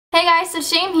Hey guys, so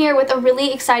today I'm here with a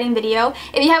really exciting video.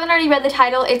 If you haven't already read the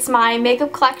title, it's my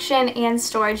makeup collection and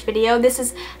storage video. This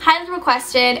is highly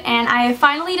requested and I have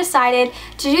finally decided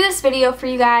to do this video for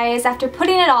you guys after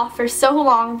putting it off for so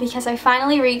long because I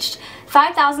finally reached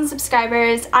 5,000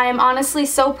 subscribers. I am honestly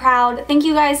so proud. Thank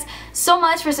you guys so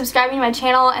much for subscribing to my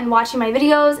channel and watching my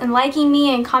videos and liking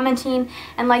me and commenting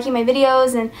and liking my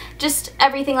videos and just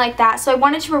everything like that. So I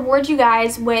wanted to reward you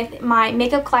guys with my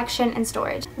makeup collection and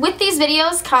storage. With these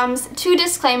videos comes two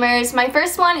disclaimers. My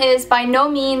first one is by no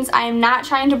means I am not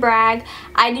trying to brag.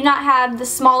 I do not have the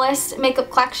smallest makeup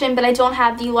collection, but I don't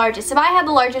have the largest. If I had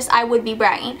the largest, I would be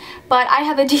bragging. But I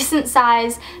have a decent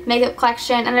size makeup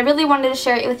collection and I really wanted to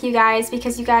share it with you guys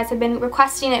because you guys have been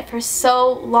requesting it for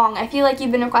so long. I feel like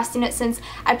you've been requesting it since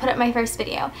I put up my first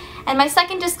video. And my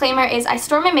second disclaimer is I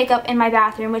store my makeup in my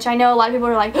bathroom, which I know a lot of people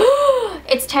are like, oh,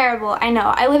 it's terrible. I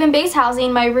know. I live in base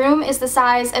housing. My room is the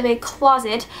size of a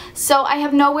closet, so I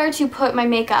have nowhere to put my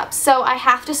makeup. So I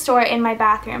have to store it in my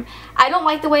bathroom. I don't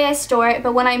like the way I store it,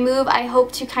 but when I move, I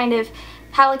hope to kind of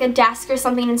have like a desk or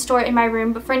something and store it in my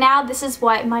room. But for now, this is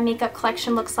what my makeup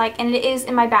collection looks like, and it is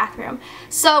in my bathroom.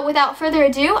 So without further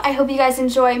ado, I hope you guys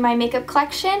enjoy my makeup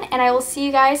collection, and I will see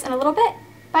you guys in a little bit.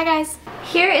 Bye guys.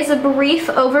 Here is a brief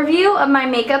overview of my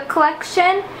makeup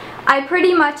collection. I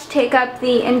pretty much take up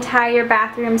the entire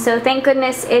bathroom, so thank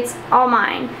goodness it's all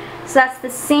mine. So that's the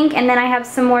sink, and then I have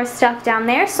some more stuff down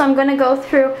there. So I'm going to go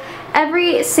through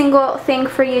every single thing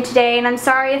for you today, and I'm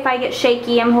sorry if I get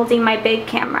shaky. I'm holding my big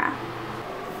camera.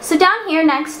 So down here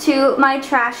next to my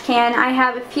trash can, I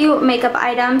have a few makeup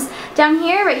items. Down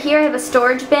here, right here, I have a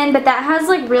storage bin, but that has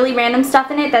like really random stuff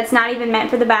in it that's not even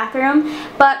meant for the bathroom.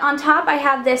 But on top, I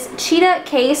have this cheetah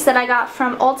case that I got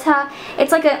from Ulta.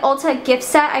 It's like an Ulta gift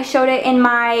set. I showed it in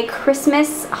my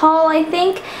Christmas haul, I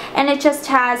think, and it just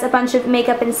has a bunch of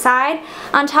makeup inside.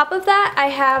 On top of that, I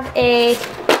have a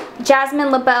Jasmine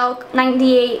LaBelle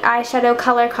 98 eyeshadow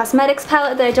color cosmetics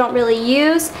palette that I don't really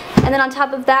use. And then on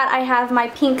top of that, I have my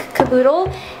pink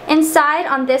caboodle. Inside,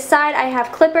 on this side, I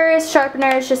have clippers,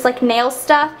 sharpeners, just like nail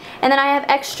stuff. And then I have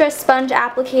extra sponge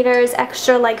applicators,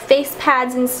 extra like face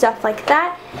pads and stuff like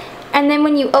that. And then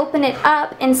when you open it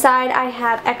up, inside I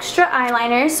have extra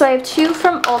eyeliners. So I have two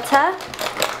from Ulta.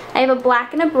 I have a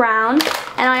black and a brown,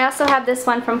 and I also have this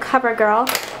one from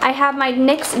CoverGirl. I have my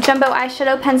NYX Jumbo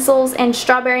Eyeshadow Pencils in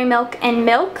Strawberry Milk and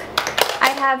Milk.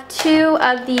 I have two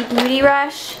of the Beauty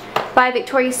Rush by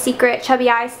Victoria's Secret Chubby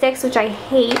Eye Sticks, which I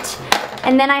hate.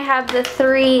 And then I have the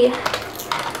three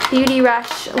Beauty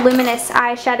Rush Luminous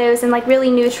eyeshadows in like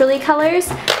really neutrally colors.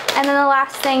 And then the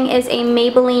last thing is a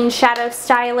Maybelline Shadow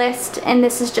Stylist, and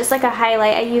this is just like a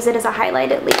highlight. I use it as a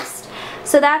highlight at least.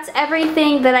 So that's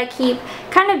everything that I keep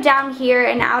kind of down here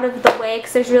and out of the way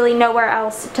because there's really nowhere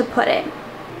else to put it.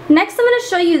 Next, I'm going to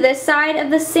show you this side of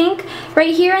the sink.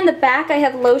 Right here in the back, I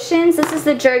have lotions. This is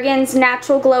the Jergens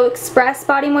Natural Glow Express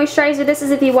Body Moisturizer. This is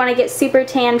if you want to get super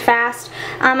tan fast.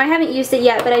 I haven't used it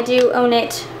yet, but I do own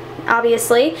it,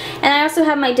 obviously. And I also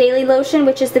have my daily lotion,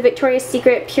 which is the Victoria's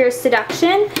Secret Pure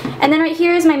Seduction. And then right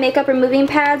here is my makeup removing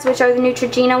pads, which are the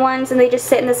Neutrogena ones, and they just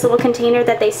sit in this little container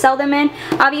that they sell them in.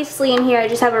 Obviously in here I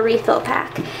just have a refill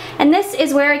pack. And this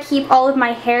is where I keep all of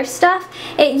my hair stuff.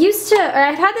 It used to, or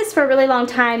I've had this for a really long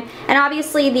time, and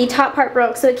obviously the top part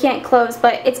broke so it can't close,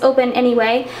 but it's open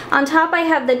anyway. On top I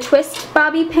have the twist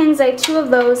bobby pins. I have two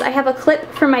of those. I have a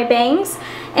clip for my bangs.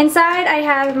 Inside I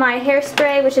have my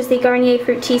hairspray, which is the Garnier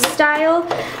Fructis Style.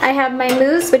 I have my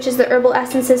mousse, which is the Herbal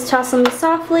Essences Tussle Me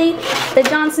Softly. The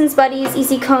Johnson's Buddies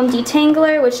Easy Comb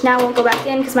Detangler, which now won't go back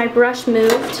in because my brush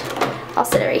moved. I'll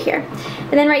set it right here.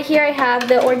 And then right here I have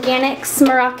the Organics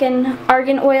Moroccan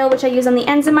Argan Oil, which I use on the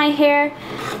ends of my hair.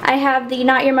 I have the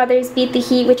Not Your Mother's Beat the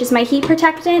Heat, which is my heat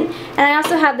protectant. And I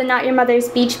also have the Not Your Mother's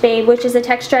Beach Babe, which is a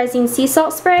texturizing sea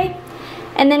salt spray.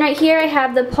 And then right here I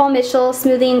have the Paul Mitchell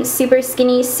Smoothing Super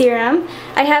Skinny Serum.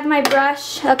 I have my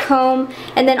brush, a comb,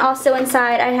 and then also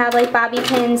inside I have like bobby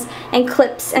pins and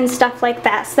clips and stuff like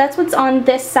that. So that's what's on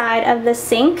this side of the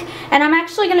sink. And I'm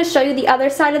actually going to show you the other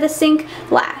side of the sink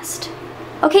last.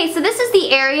 Okay, so this is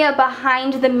the area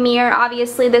behind the mirror.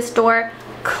 Obviously this door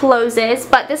closes,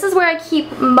 but this is where I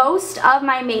keep most of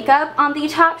my makeup on the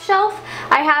top shelf.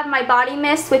 I have my body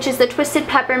mist, which is the Twisted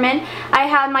Peppermint. I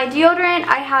have my deodorant.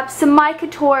 I have some My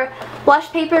Couture blush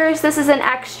papers. This is an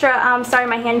extra, sorry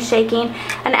my hand's shaking,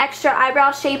 an extra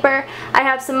eyebrow shaper. I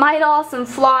have some Midol, some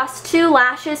floss, two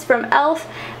lashes from ELF,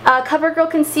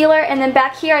 CoverGirl concealer, and then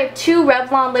back here I have two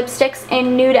Revlon lipsticks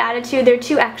in Nude Attitude. They're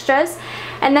two extras.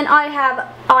 And then I have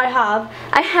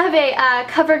a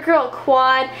CoverGirl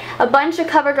quad, a bunch of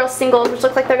CoverGirl singles which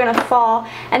look like they're gonna fall,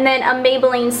 and then a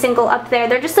Maybelline single up there.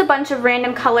 They're just a bunch of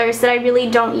random colors that I really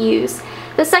don't use.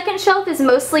 The second shelf is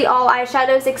mostly all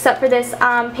eyeshadows except for this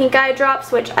pink eye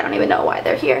drops, which I don't even know why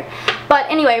they're here. But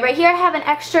anyway, right here I have an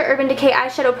extra Urban Decay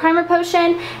eyeshadow primer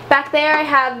potion. Back there I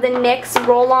have the NYX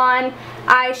roll-on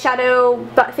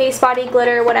eyeshadow face body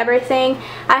glitter whatever thing.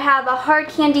 I have a Hard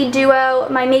Candy Duo,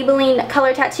 my Maybelline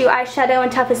Color Tattoo eyeshadow in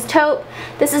Toughest Taupe.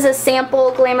 This is a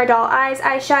sample Glamour Doll Eyes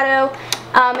eyeshadow.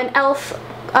 An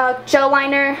e.l.f. Gel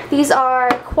liner. These are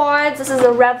quads. This is a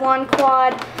Revlon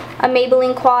quad, a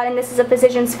Maybelline quad, and this is a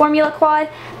Physicians Formula quad.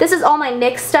 This is all my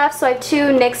NYX stuff, so I have 2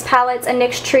 NYX palettes, a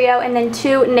NYX trio, and then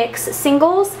 2 NYX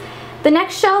singles. The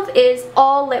next shelf is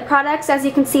all lip products. As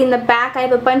you can see in the back, I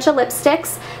have a bunch of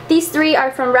lipsticks. These 3 are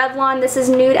from Revlon. This is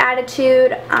Nude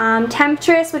Attitude,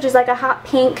 Temptress, which is like a hot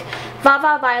pink,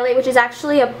 Vava Violet, which is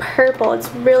actually a purple.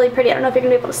 It's really pretty. I don't know if you're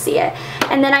going to be able to see it.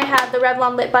 And then I have the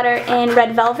Revlon Lip Butter in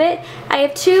Red Velvet. I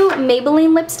have 2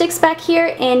 Maybelline lipsticks back here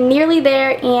in Nearly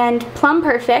There and Plum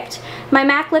Perfect. My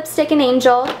MAC lipstick in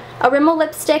Angel. A Rimmel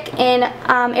lipstick in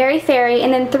Airy Fairy.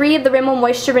 And then 3 of the Rimmel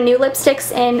Moisture Renew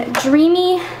lipsticks in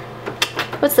Dreamy...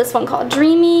 What's this one called?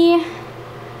 Dreamy,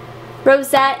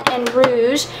 Rosette, and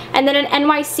Rouge. And then an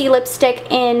NYC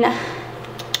lipstick in,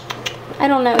 I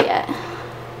don't know yet,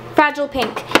 Fragile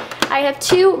Pink. I have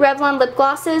 2 Revlon lip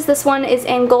glosses. This one is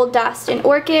in Gold Dust and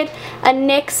Orchid. A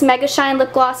NYX Mega Shine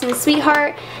lip gloss in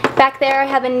Sweetheart. Back there I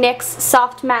have a NYX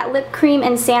Soft Matte Lip Cream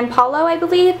in San Paulo, I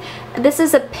believe. This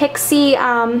is a Pixie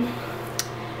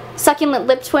Succulent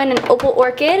Lip Twin in Opal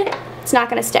Orchid. It's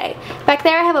not going to stay. Back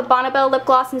there I have a Bonnabelle lip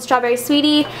gloss in Strawberry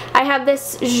Sweetie. I have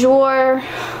this Jour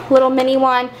little mini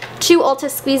one, 2 Ulta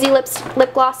Squeezy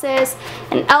lip glosses,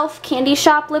 an e.l.f. Candy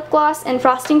Shop lip gloss in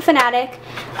Frosting Fanatic,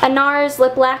 a NARS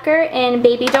lip lacquer in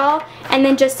Baby Doll, and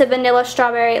then just a vanilla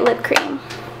strawberry lip cream.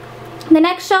 The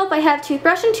next shelf I have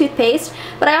toothbrush and toothpaste,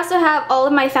 but I also have all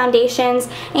of my foundations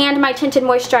and my tinted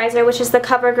moisturizer, which is the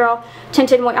CoverGirl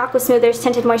Aqua Smoothers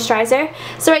Tinted Moisturizer.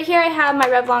 So right here I have my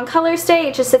Revlon Colorstay.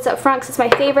 It just sits up front because it's my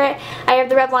favorite. I have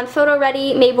the Revlon Photo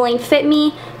Ready, Maybelline Fit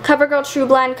Me, CoverGirl True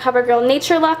Blend, CoverGirl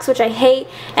Nature Luxe, which I hate,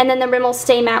 and then the Rimmel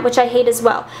Stay Matte, which I hate as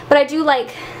well. But I do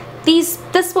like these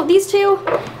 2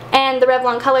 and the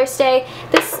Revlon Colorstay.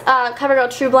 This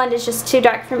CoverGirl True Blend is just too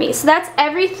dark for me. So that's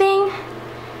everything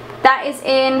that is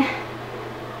in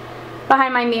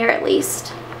behind my mirror at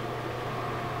least.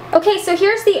 Okay, so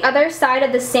here's the other side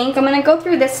of the sink. I'm going to go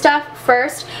through this stuff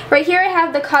first. Right here I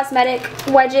have the cosmetic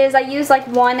wedges. I use like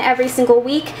 1 every single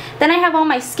week. Then I have all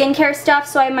my skincare stuff.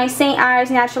 So I have my St.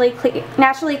 Ives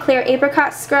Naturally Clear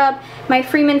Apricot Scrub, my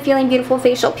Freeman Feeling Beautiful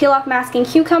Facial Peel Off Mask in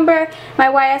Cucumber, my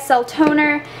YSL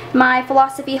Toner, my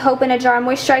Philosophy Hope in a Jar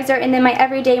Moisturizer, and then my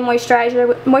Everyday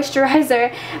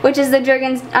Moisturizer, which is the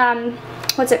Jergens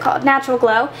what's it called? Natural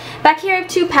Glow. Back here I have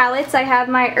 2 palettes. I have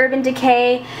my Urban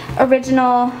Decay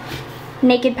Original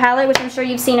Naked palette, which I'm sure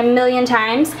you've seen a million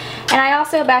times. And I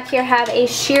also back here have a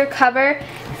Sheer Cover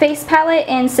face palette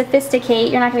in Sophisticate.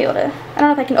 You're not going to be able to, I don't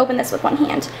know if I can open this with one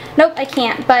hand. Nope, I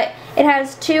can't, but it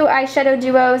has 2 eyeshadow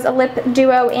duos, a lip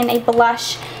duo, and a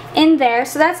blush in there.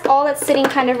 So that's all that's sitting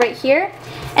kind of right here.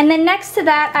 And then next to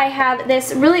that I have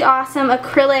this really awesome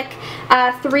acrylic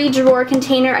 3-drawer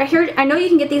container. I know you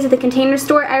can get these at the Container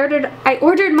Store. I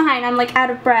ordered mine, I'm like out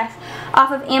of breath,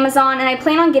 off of Amazon, and I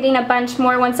plan on getting a bunch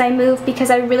more once I move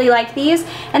because I really like these.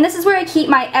 And this is where I keep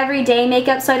my everyday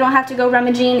makeup so I don't have to go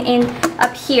rummaging in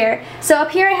up here. So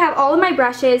up here I have all of my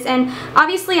brushes, and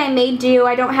obviously I made do.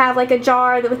 I don't have like a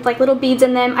jar with like little beads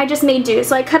in them. I just made do.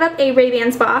 So I cut up a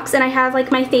Ray-Bans box, and I have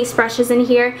like my face brushes in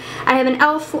here. I have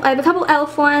a couple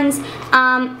e.l.f. ones,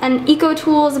 an Eco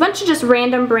Tools, a bunch of just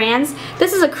random brands.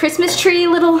 This is a Christmas tree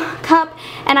little cup,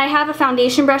 and I have a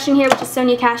foundation brush in here, which is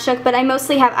Sonia Kashuk, but I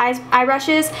mostly have eye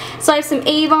brushes. So I have some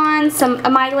Avon, a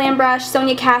My Glam brush,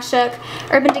 Sonia Kashuk,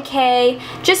 Urban Decay,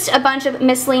 just a bunch of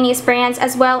miscellaneous brands,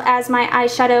 as well as my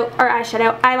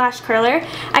eyelash curler.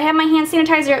 I have my hand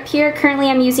sanitizer up here. Currently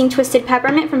I'm using Twisted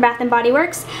Peppermint from Bath & Body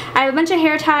Works. I have a bunch of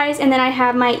hair ties, and then I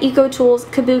have my Eco Tools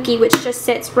Kabuki, which just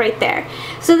sits right there.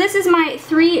 So this is my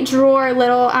 3-drawer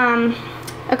little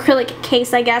acrylic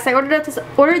case, I guess. I ordered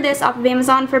this off of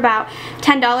Amazon for about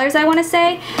 $10, I want to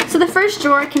say. So the first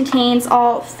drawer contains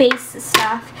all face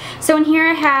stuff. So in here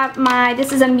I have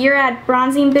this is a Murad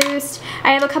Bronzing Boost.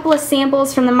 I have a couple of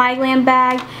samples from the My Glam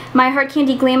bag, my Hard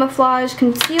Candy Glamouflage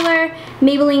Concealer,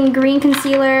 Maybelline Green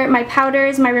Concealer, my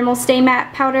powders, my Rimmel Stay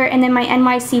Matte Powder, and then my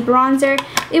NYC Bronzer.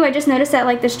 Ew, I just noticed that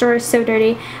like this drawer is so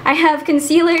dirty. I have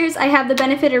concealers, I have the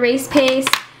Benefit Erase Paste,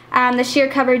 the Sheer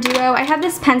Cover Duo. I have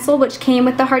this pencil which came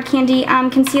with the Hard Candy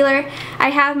concealer. I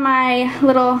have my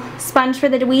little sponge for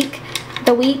the week,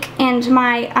 and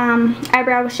my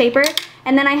eyebrow shaper.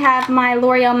 And then I have my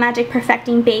L'Oreal Magic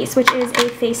Perfecting Base, which is a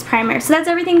face primer. So that's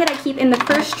everything that I keep in the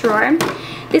first drawer.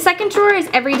 The second drawer is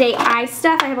everyday eye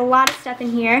stuff. I have a lot of stuff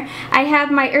in here. I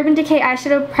have my Urban Decay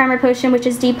Eyeshadow Primer Potion, which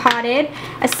is depotted,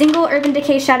 a single Urban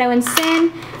Decay Shadow in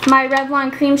Sin, my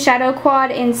Revlon Cream Shadow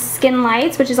Quad in Skin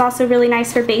Lights, which is also really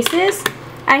nice for bases.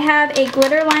 I have a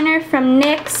glitter liner from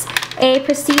NYX, a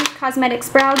Prestige Cosmetics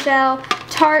Brow Gel,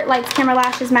 Tarte Lights Camera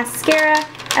Lashes Mascara,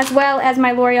 as well as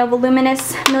my L'Oreal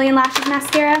Voluminous Million Lashes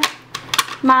Mascara,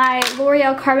 my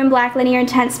L'Oreal Carbon Black Linear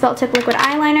Intense Spelt Tip Liquid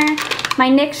Eyeliner, my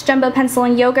NYX Jumbo Pencil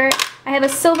in Yogurt. I have a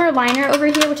silver liner over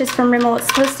here, which is from Rimmel. It's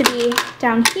supposed to be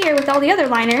down here with all the other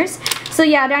liners. So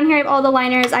yeah, down here I have all the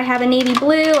liners. I have a navy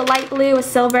blue, a light blue, a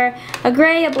silver, a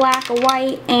gray, a black, a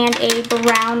white, and a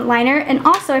brown liner. And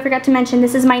also, I forgot to mention,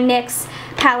 this is my NYX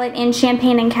palette in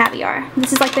Champagne and Caviar.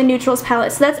 This is like the neutrals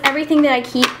palette. So that's everything that I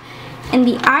keep in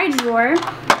the eye drawer.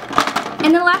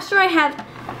 In the last drawer I have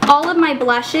all of my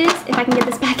blushes, if I can get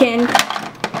this back in.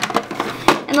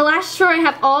 In the last drawer I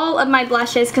have all of my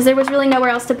blushes because there was really nowhere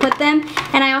else to put them.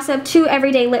 And I also have 2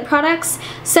 everyday lip products.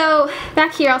 So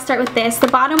back here I'll start with this. The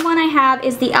bottom one I have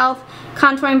is the e.l.f.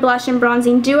 Contouring Blush and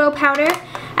Bronzing Duo Powder.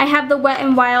 I have the Wet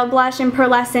n Wild Blush in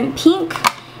Pearlescent Pink,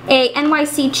 a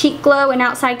NYC Cheek Glow in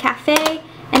Outside Cafe,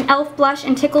 an e.l.f. Blush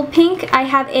in Tickled Pink. I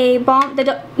have a balm,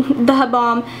 the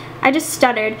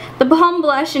Balm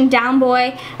Blush in Down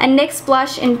Boy, a NYX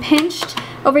Blush in Pinched.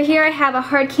 Over here I have a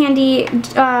Hard Candy,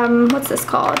 what's this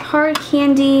called? Hard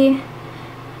Candy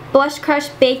Blush Crush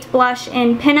Baked Blush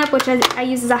in Pinup, which I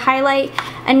use as a highlight,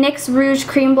 a NYX Rouge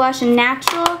Cream Blush in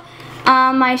Natural,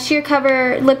 my Sheer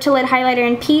Cover Lip to Lid Highlighter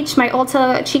in Peach, my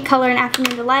Ulta Cheek Color in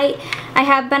Afternoon Delight. I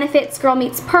have Benefit's Girl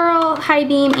Meets Pearl, High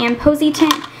Beam, and Posy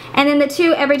Tint. And then the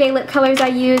 2 everyday lip colors I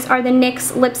use are the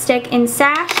NYX Lipstick in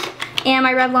Sash and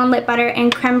my Revlon Lip Butter in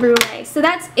Creme Brulee. So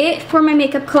that's it for my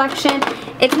makeup collection.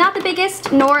 It's not the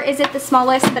biggest, nor is it the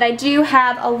smallest, but I do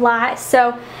have a lot.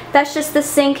 So that's just the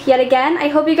sink yet again. I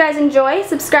hope you guys enjoy.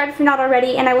 Subscribe if you're not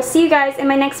already, and I will see you guys in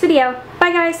my next video.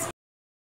 Bye guys!